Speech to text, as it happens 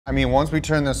I mean, once we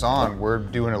turn this on, we're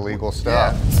doing illegal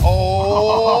stuff. Yeah.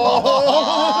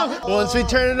 Oh! Once we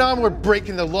turn it on, we're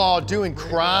breaking the law, doing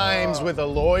crimes with a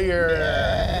lawyer.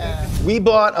 Yeah. We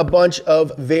bought a bunch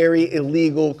of very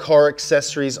illegal car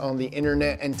accessories on the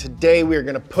internet, and today we are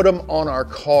gonna put them on our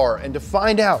car. And to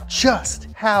find out just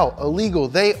how illegal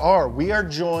they are, we are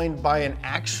joined by an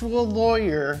actual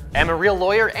lawyer. I'm a real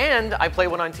lawyer, and I play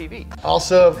one on TV.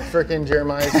 Also, frickin'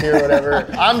 Jeremiah's here, whatever.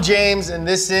 I'm James, and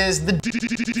this is the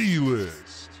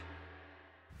D-List.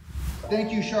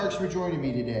 Thank you, Sharks, for joining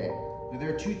me today. Now,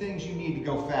 there are two things you need to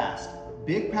go fast: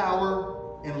 big power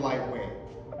and lightweight.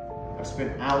 I've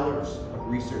spent hours of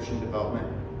research and development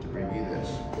to bring you this.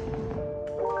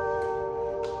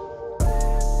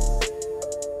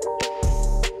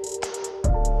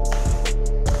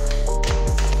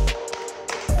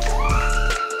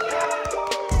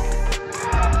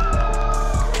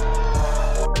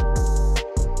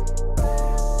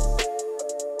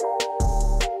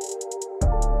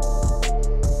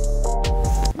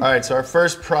 All right, so our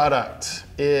first product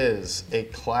is a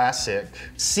classic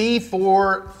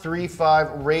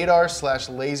C435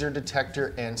 radar/laser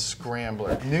detector and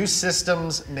scrambler. New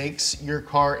Systems makes your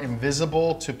car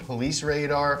invisible to police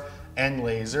radar and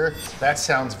laser. That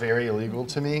sounds very illegal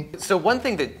to me. So one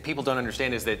thing that people don't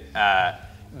understand is that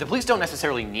the police don't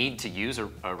necessarily need to use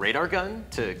a radar gun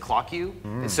to clock you.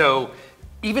 So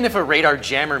even if a radar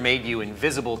jammer made you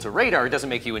invisible to radar, it doesn't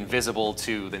make you invisible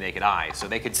to the naked eye. So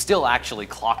they could still actually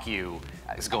clock you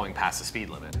as going past the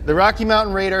speed limit. The Rocky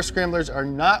Mountain radar scramblers are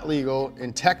not legal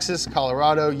in Texas,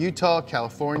 Colorado, Utah,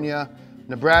 California,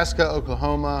 Nebraska,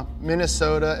 Oklahoma,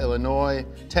 Minnesota, Illinois,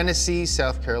 Tennessee,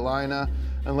 South Carolina,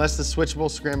 unless the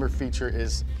switchable scrambler feature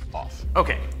is off.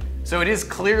 Okay. So it is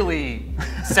clearly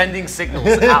sending signals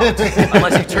out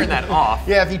unless you turn that off.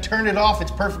 Yeah, if you turn it off,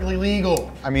 it's perfectly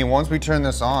legal. I mean, once we turn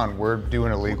this on, we're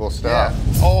doing illegal stuff.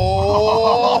 Yeah.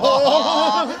 Oh!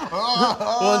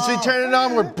 Once we turn it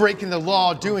on, we're breaking the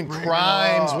law, doing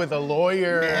crimes with a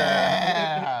lawyer.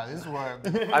 Yeah, this is what.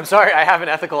 I'm sorry, I have an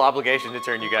ethical obligation to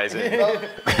turn you guys in.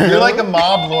 You're like a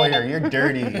mob lawyer, you're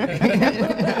dirty.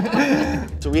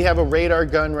 So we have a radar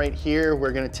gun right here.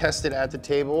 We're gonna test it at the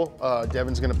table.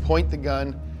 Devin's gonna point the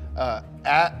gun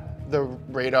at the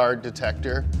radar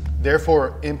detector,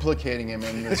 therefore implicating him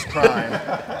in this crime.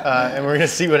 And we're gonna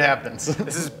see what happens.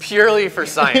 This is purely for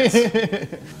science.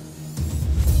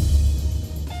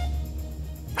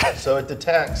 So it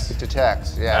detects. It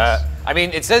detects, yes. I mean,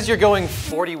 it says you're going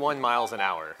 41 miles an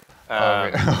hour.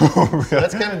 So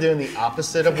that's kind of doing the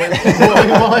opposite of what we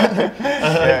want.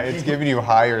 Yeah, it's giving you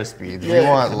higher speeds. Yeah. We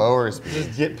want lower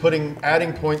speeds. Just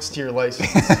adding points to your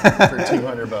license for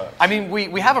 $200. I mean,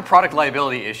 we have a product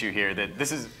liability issue here that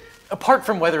this is, apart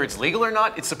from whether it's legal or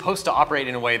not, it's supposed to operate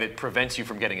in a way that prevents you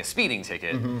from getting a speeding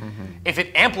ticket. If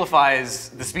it amplifies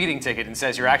the speeding ticket and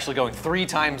says you're actually going 3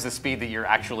 times the speed that you're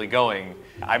actually going,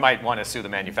 I might want to sue the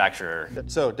manufacturer.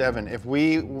 So Devin, if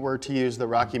we were to use the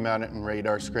Rocky Mountain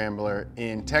radar scrambler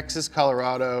in Texas,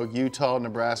 Colorado, Utah,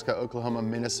 Nebraska, Oklahoma,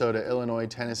 Minnesota, Illinois,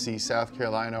 Tennessee, South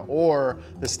Carolina, or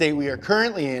the state we are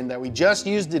currently in that we just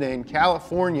used it in,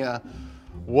 California,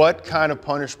 what kind of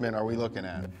punishment are we looking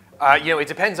at? You know, it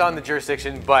depends on the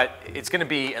jurisdiction, but it's going to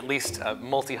be at least a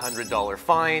multi-$100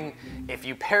 fine. If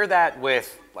you pair that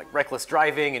with like reckless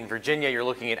driving in Virginia, you're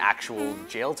looking at actual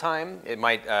jail time. It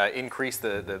might increase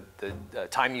the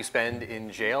time you spend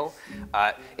in jail.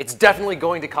 It's definitely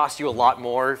going to cost you a lot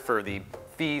more for the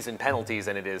fees and penalties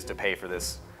than it is to pay for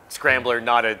this scrambler,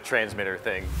 not a transmitter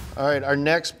thing. All right, our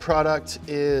next product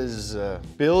is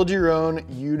build your own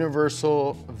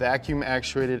universal vacuum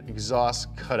actuated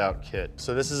exhaust cutout kit.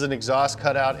 So this is an exhaust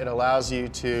cutout. It allows you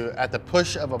to, at the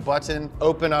push of a button,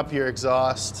 open up your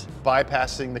exhaust,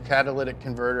 bypassing the catalytic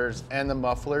converters and the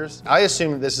mufflers. I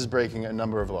assume this is breaking a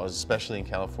number of laws, especially in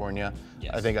California.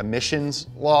 Yes. I think emissions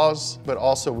laws, but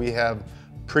also we have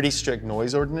pretty strict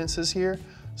noise ordinances here.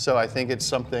 So I think it's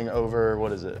something over,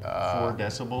 what is it, 4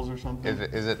 decibels or something?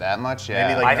 Is it that much? Yeah.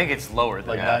 Maybe like I think it's lower than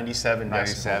like that. 97 decibels.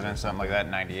 97, something like that,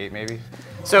 98 maybe?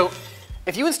 So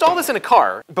if you install this in a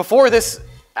car, before this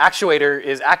actuator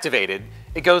is activated,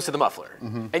 it goes to the muffler.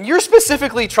 And you're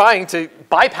specifically trying to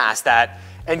bypass that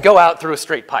and go out through a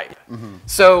straight pipe.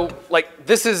 So like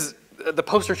this is the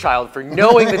poster child for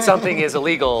knowing that something is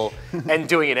illegal and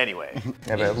doing it anyway.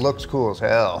 Yeah, but it looks cool as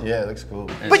hell. Yeah, it looks cool.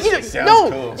 But you Sounds no,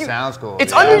 cool. It sounds cool.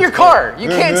 It's under your car. You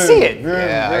can't see it.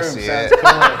 Yeah, I see it. And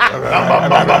I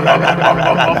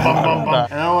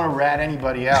don't want to rat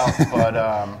anybody out, but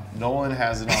Nolan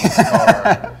has it on his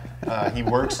car. He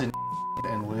works in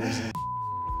and lives in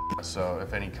So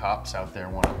if any cops out there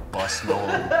want to bust Nolan.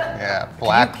 Yeah,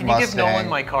 black Can you give Mustang. Nolan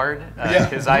my card?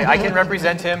 Because I can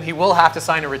represent him. He will have to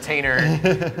sign a retainer.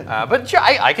 But sure,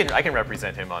 I can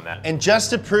represent him on that. And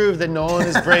just to prove that Nolan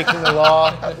is breaking the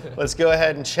law, let's go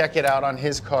ahead and check it out on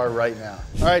his car right now.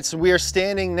 All right, so we are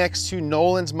standing next to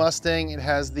Nolan's Mustang. It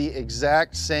has the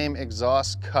exact same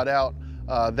exhaust cutout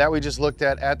that we just looked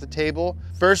at the table.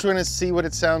 First, we're gonna see what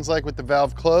it sounds like with the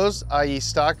valve closed, i.e.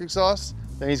 stock exhaust.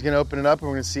 Then he's gonna open it up and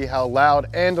we're gonna see how loud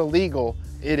and illegal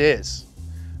it is.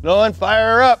 Nolan,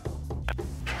 fire her up.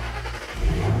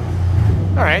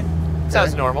 All right,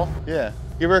 sounds normal. Yeah,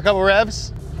 give her a couple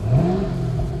revs.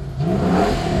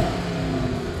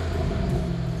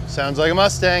 Sounds like a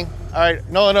Mustang. All right,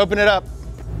 Nolan, open it up.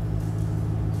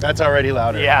 That's already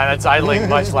louder. Yeah, that's idling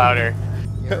much louder.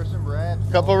 Give her some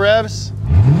revs. Couple revs.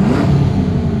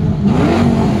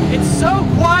 It's so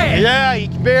quiet. Yeah, you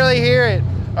can barely hear it.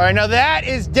 All right, now that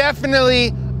is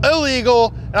definitely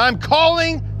illegal, and I'm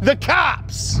calling the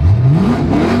cops.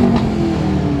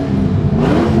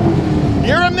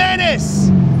 You're a menace.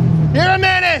 You're a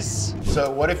menace. So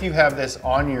what if you have this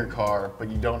on your car, but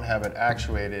you don't have it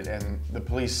actuated, and the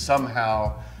police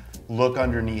somehow look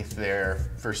underneath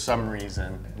there for some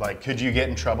reason? Like, could you get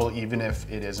in trouble even if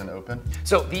it isn't open?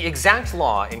 So the exact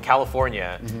law in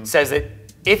California says that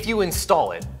if you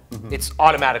install it, it's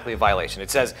automatically a violation.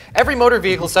 It says, every motor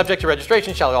vehicle subject to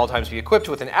registration shall at all times be equipped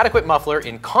with an adequate muffler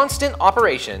in constant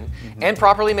operation and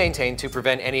properly maintained to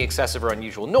prevent any excessive or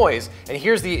unusual noise. And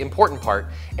here's the important part,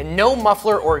 and no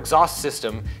muffler or exhaust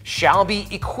system shall be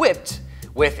equipped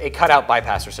with a cutout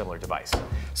bypass or similar device.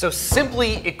 So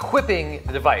simply equipping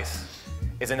the device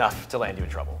is enough to land you in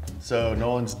trouble. So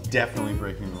Nolan's definitely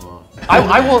breaking the law.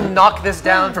 I will knock this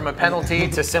down from a penalty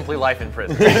to simply life in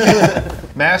prison.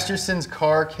 Masterson's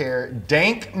Car Care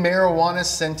Dank Marijuana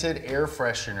Scented Air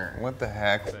Freshener. What the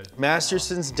heck?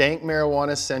 Masterson's Dank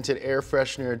Marijuana Scented Air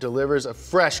Freshener delivers a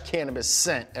fresh cannabis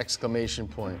scent! Exclamation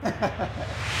point.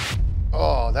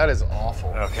 Oh, that is awful.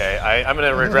 Okay, I'm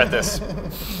gonna regret this.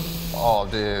 Oh,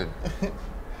 dude.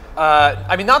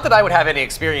 I mean, not that I would have any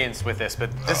experience with this, but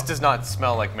this does not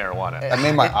smell like marijuana. That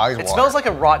made my eyes water. It smells like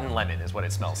a rotten lemon is what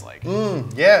it smells like.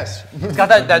 Yes. It's got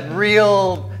that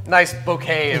real nice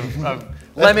bouquet of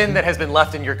lemon that has been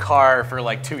left in your car for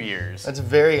like 2 years. That's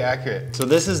very accurate. So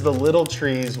this is the Little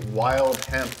Trees Wild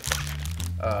Hemp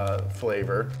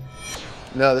flavor.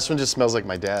 No, this one just smells like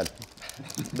my dad.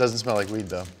 Doesn't smell like weed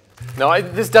though. No,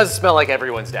 this does smell like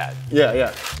everyone's dad. Yeah,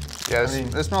 yeah. Yeah,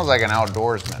 this smells like an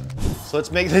outdoorsman. So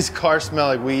let's make this car smell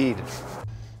like weed.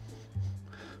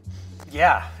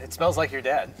 Yeah, it smells like your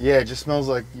dad. Yeah, it just smells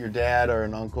like your dad or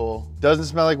an uncle. Doesn't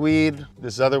smell like weed.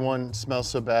 This other one smells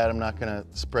so bad I'm not gonna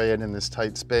spray it in this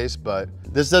tight space, but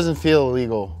this doesn't feel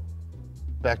illegal.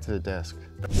 Back to the desk.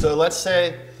 So let's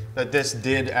say that this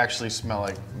did actually smell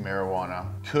like marijuana.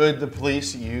 Could the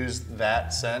police use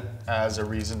that scent as a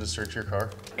reason to search your car?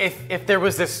 If there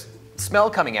was this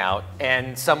smell coming out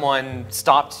and someone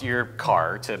stopped your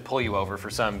car to pull you over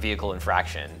for some vehicle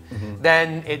infraction,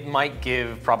 then it might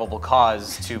give probable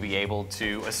cause to be able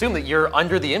to assume that you're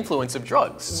under the influence of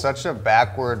drugs. Such a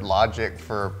backward logic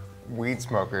for weed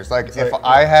smokers. Like if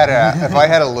I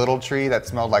had a little tree that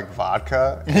smelled like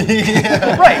vodka,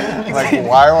 Right. like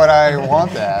why would I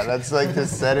want that? That's like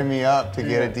just setting me up to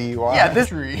get a DUI. Yeah, this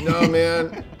tree. No,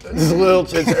 man. This little,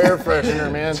 it's air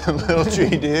freshener, man. It's a little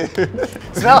tree, dude.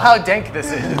 Smell how dank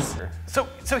this is.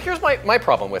 So here's my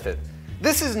problem with it.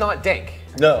 This is not dank.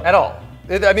 No. At all.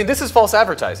 I mean, this is false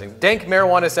advertising. Dank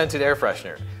marijuana scented air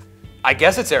freshener. I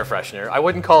guess it's air freshener. I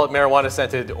wouldn't call it marijuana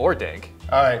scented or dank.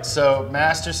 All right, so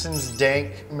Masterson's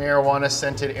Dank Marijuana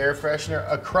Scented Air Freshener,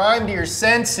 a crime to your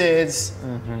senses.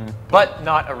 But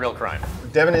not a real crime.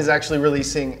 Devin is actually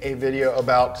releasing a video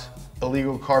about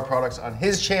illegal car products on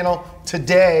his channel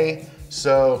today.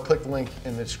 So click the link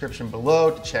in the description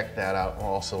below to check that out. I'll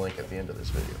also link at the end of this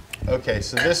video. Okay,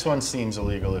 so this one seems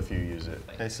illegal if you use it.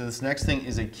 Okay, so this next thing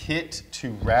is a kit to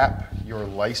wrap your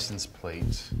license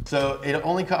plate. So it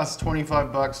only costs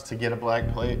 25 bucks to get a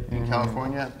black plate in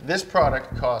California. This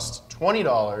product costs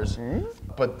 $20,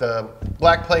 but the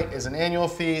black plate is an annual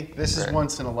fee. This is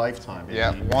once in a lifetime, baby.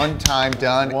 Yeah, one time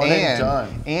done, One and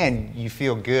done. And you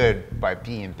feel good by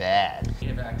being bad. You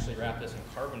have to actually wrap this in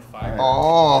carbon fiber.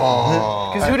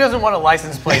 Oh. Because who doesn't want a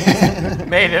license plate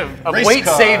made of Race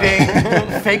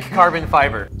weight-saving fake carbon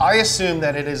fiber? I assume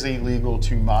that it is illegal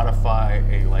to modify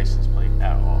a license plate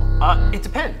at all. It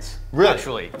depends. Really?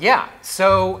 Actually, yeah.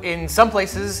 So in some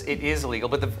places it is illegal,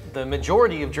 but the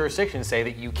majority of jurisdictions say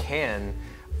that you can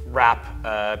wrap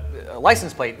a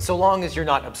license plate so long as you're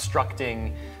not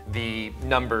obstructing the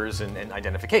numbers and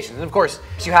identifications. And of course,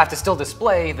 you have to still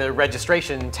display the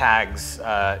registration tags,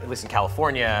 at least in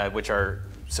California, which are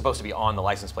supposed to be on the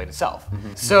license plate itself.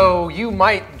 So you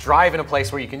might drive in a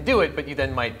place where you can do it, but you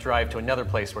then might drive to another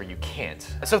place where you can't.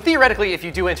 So theoretically, if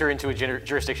you do enter into a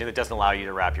jurisdiction that doesn't allow you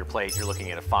to wrap your plate, you're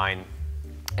looking at a fine.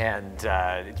 And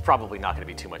it's probably not going to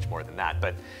be too much more than that.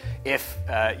 But if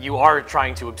you are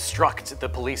trying to obstruct the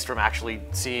police from actually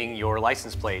seeing your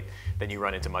license plate, then you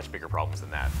run into much bigger problems than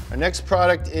that. Our next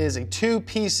product is a 2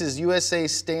 pieces USA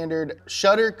standard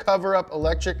shutter cover-up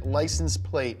electric license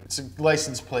plate. It's a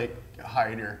license plate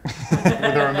hider with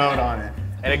a remote on it.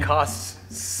 And it costs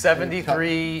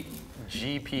 73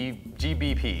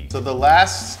 GBP. So the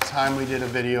last time we did a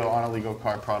video on illegal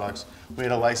car products, we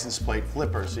had a license plate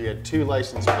flipper. So you had 2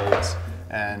 license plates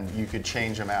and you could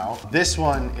change them out. This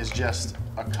one is just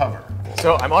a cover.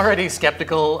 So I'm already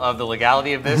skeptical of the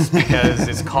legality of this because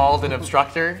it's called an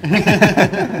obstructor.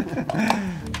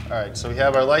 All right, so we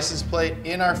have our license plate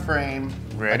in our frame.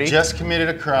 Ready? I just committed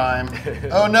a crime.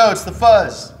 Oh no, it's the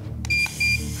fuzz.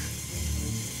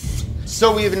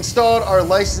 So we've installed our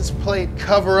license plate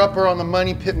cover-upper on the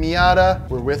Money Pit Miata.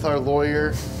 We're with our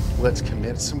lawyer. Let's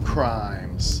commit some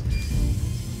crimes.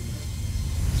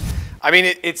 I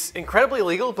mean, it's incredibly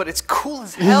illegal, but it's cool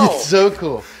as hell. It's so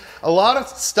cool. A lot of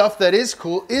stuff that is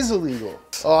cool is illegal.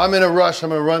 Oh, I'm in a rush. I'm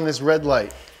gonna run this red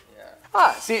light.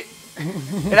 Ah, see,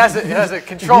 it has a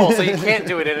control, so you can't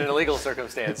do it in an illegal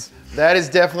circumstance. That is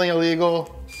definitely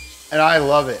illegal, and I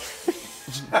love it.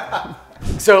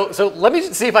 So let me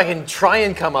see if I can try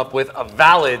and come up with a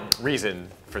valid reason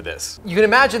for this. You can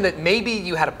imagine that maybe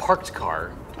you had a parked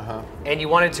car and you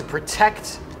wanted to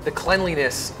protect the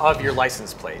cleanliness of your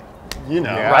license plate. You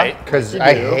know, Right? Because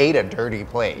I hate a dirty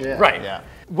plate. Yeah. Right. Yeah.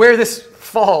 Where this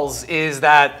falls is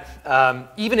that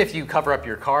even if you cover up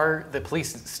your car, the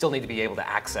police still need to be able to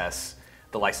access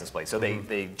the license plate. So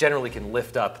they generally can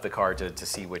lift up the car to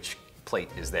see which plate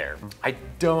is there. I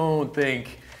don't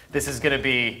think this is going to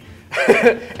be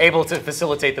able to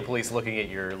facilitate the police looking at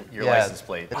your license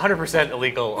plate. 100%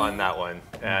 illegal on that one.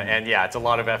 And yeah, it's a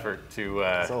lot of effort to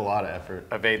It's a lot of effort.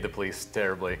 evade the police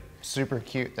terribly. Super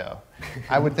cute though.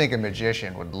 I would think a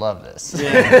magician would love this.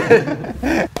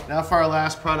 Now for our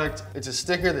last product, it's a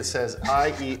sticker that says,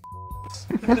 I eat.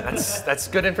 That's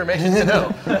good information to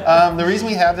know. The reason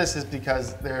we have this is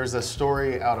because there's a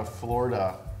story out of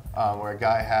Florida where a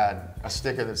guy had a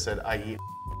sticker that said, I eat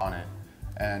on it.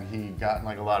 And he got in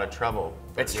like a lot of trouble.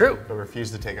 It's true. But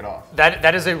refused to take it off.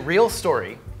 That is a real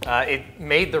story. It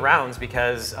made the rounds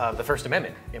because of the First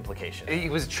Amendment implication. He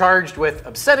was charged with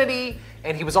obscenity,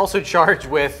 and he was also charged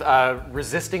with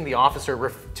resisting the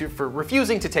officer for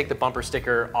refusing to take the bumper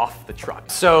sticker off the truck.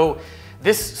 So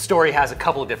this story has a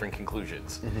couple of different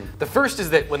conclusions. The first is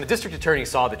that when the district attorney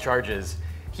saw the charges,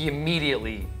 he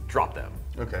immediately dropped them.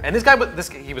 Okay. And this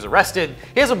guy, he was arrested.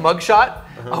 He has a mugshot.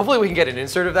 Hopefully we can get an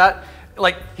insert of that.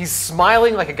 Like, he's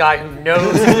smiling like a guy who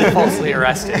knows he's been falsely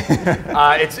arrested.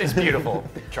 It's beautiful.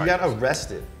 He got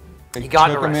arrested. He got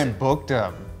Took him arrested. in, booked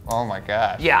him. Oh my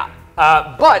gosh. Yeah.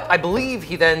 But I believe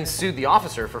he then sued the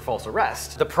officer for false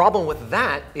arrest. The problem with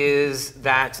that is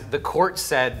that the court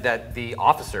said that the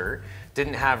officer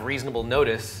didn't have reasonable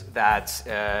notice that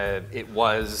it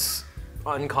was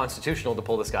unconstitutional to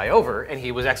pull this guy over, and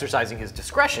he was exercising his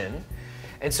discretion.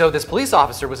 And so this police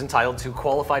officer was entitled to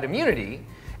qualified immunity,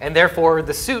 and therefore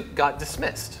the suit got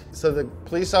dismissed. So the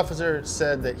police officer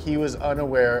said that he was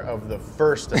unaware of the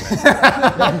First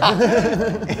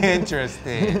Amendment.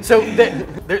 Interesting. So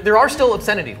there are still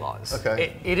obscenity laws.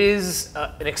 Okay. It is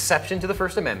an exception to the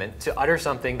First Amendment to utter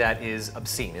something that is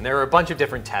obscene. And there are a bunch of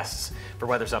different tests for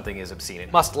whether something is obscene.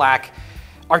 It must lack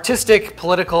artistic,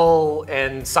 political,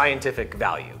 and scientific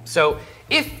value. So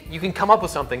if you can come up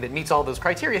with something that meets all those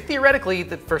criteria, theoretically,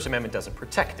 the First Amendment doesn't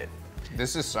protect it.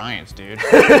 This is science, dude.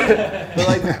 But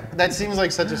like, that seems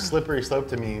like such a slippery slope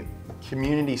to me.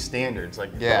 Community standards, like,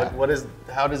 Yeah.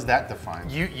 how does that define?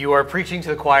 You are preaching to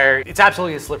the choir. It's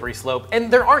absolutely a slippery slope,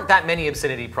 and there aren't that many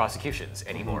obscenity prosecutions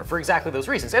anymore for exactly those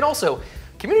reasons. And also,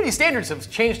 community standards have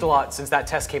changed a lot since that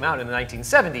test came out in the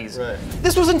 1970s. Right.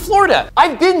 This was in Florida.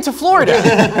 I've been to Florida.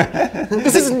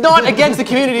 This is not against the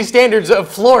community standards of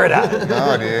Florida.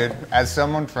 No, dude. As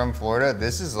someone from Florida,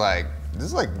 this is like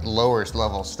lowest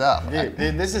level stuff.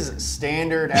 Dude, this is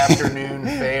standard afternoon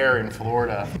fare in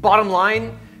Florida. Bottom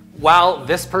line, while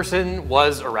this person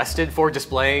was arrested for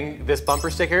displaying this bumper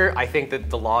sticker, I think that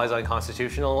the law is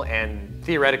unconstitutional, and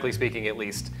theoretically speaking at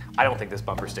least, I don't think this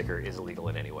bumper sticker is illegal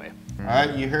in any way. All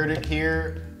right, you heard it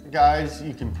here. guys,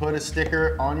 you can put a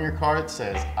sticker on your car that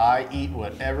says, I eat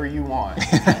whatever you want.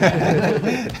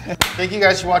 Thank you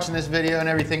guys for watching this video and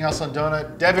everything else on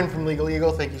Donut. Devin from Legal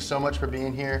Eagle, thank you so much for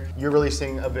being here. You're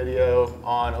releasing a video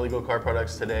on illegal car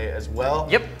products today as well.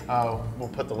 Yep.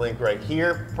 We'll put the link right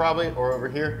here, probably, or over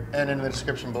here, and in the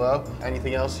description below.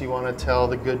 Anything else you want to tell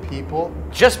the good people?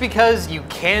 Just because you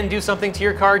can do something to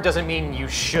your car doesn't mean you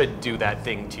should do that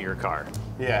thing to your car.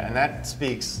 Yeah, and that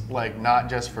speaks like not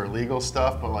just for legal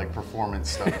stuff, but like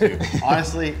performance stuff too.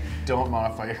 Honestly, don't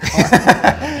modify your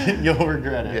car. You'll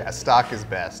regret it. Yeah, stock is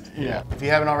best. Yeah. If you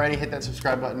haven't already, hit that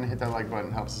subscribe button, hit that like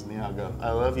button, helps us in the algo. I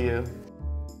love you.